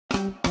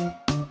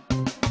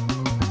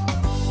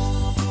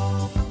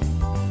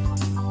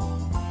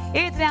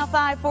now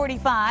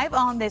 5:45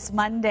 on this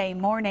Monday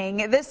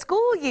morning. The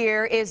school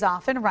year is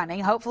off and running.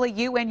 Hopefully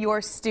you and your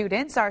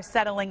students are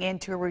settling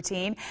into a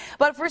routine.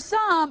 But for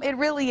some, it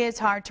really is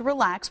hard to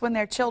relax when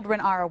their children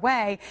are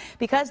away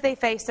because they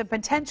face some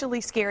potentially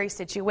scary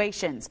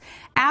situations.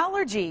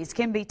 Allergies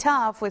can be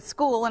tough with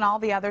school and all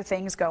the other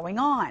things going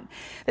on.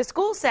 The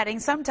school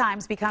setting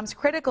sometimes becomes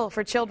critical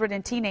for children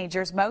and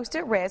teenagers most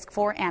at risk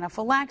for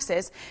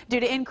anaphylaxis due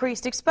to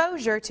increased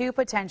exposure to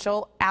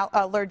potential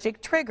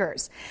allergic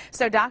triggers.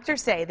 So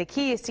doctors say the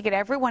key is to get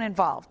everyone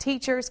involved,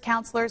 teachers,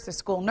 counselors, the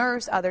school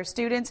nurse, other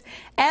students,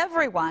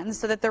 everyone,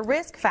 so that the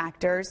risk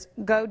factors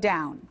go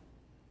down.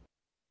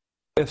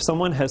 If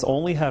someone has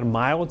only had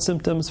mild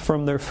symptoms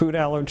from their food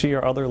allergy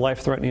or other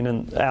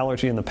life-threatening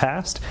allergy in the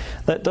past,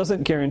 that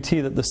doesn't guarantee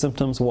that the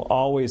symptoms will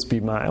always be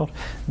mild.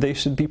 They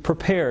should be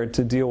prepared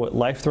to deal with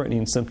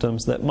life-threatening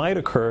symptoms that might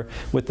occur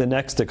with the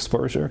next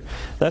exposure.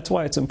 That's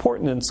why it's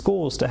important in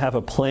schools to have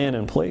a plan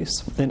in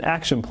place, an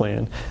action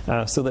plan,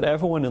 so that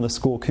everyone in the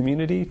school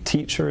community,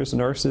 teachers,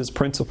 nurses,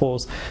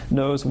 principals,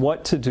 knows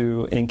what to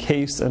do in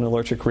case an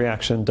allergic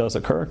reaction does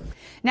occur.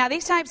 Now,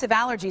 these types of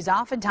allergies,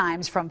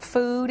 oftentimes from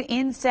food,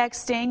 insect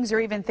stings, or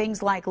even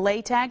things like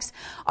latex,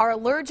 are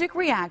allergic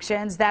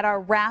reactions that are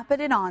rapid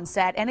in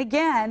onset and,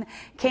 again,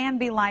 can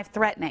be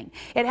life-threatening.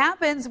 It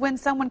happens when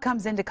someone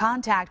comes into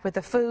contact with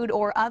a food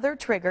or other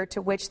trigger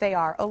to which they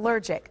are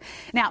allergic.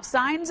 Now,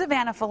 signs of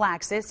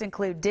anaphylaxis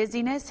include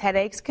dizziness,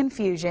 headaches,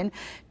 confusion,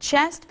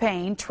 chest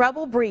pain,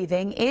 trouble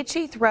breathing,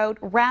 itchy throat,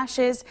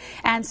 rashes,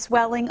 and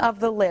swelling of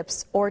the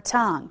lips or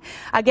tongue.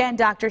 Again,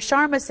 Dr.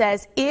 Sharma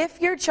says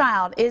if your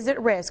child is at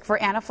risk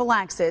for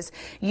anaphylaxis,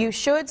 you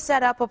should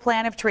set up a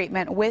plan of treatment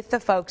with the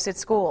folks at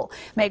school.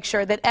 Make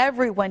sure that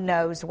everyone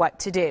knows what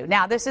to do.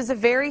 Now, this is a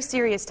very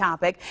serious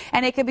topic,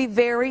 and it can be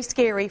very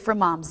scary for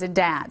moms and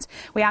dads.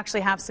 We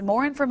actually have some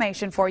more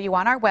information for you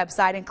on our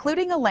website,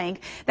 including a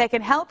link that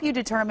can help you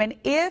determine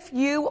if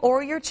you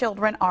or your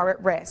children are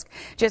at risk.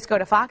 Just go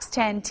to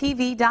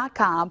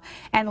fox10tv.com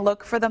and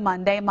look for the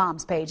Monday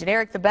Moms page. And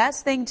Eric, the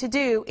best thing to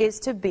do is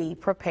to be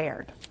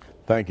prepared.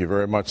 Thank you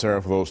very much,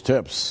 Sarah, for those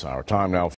tips. Our time now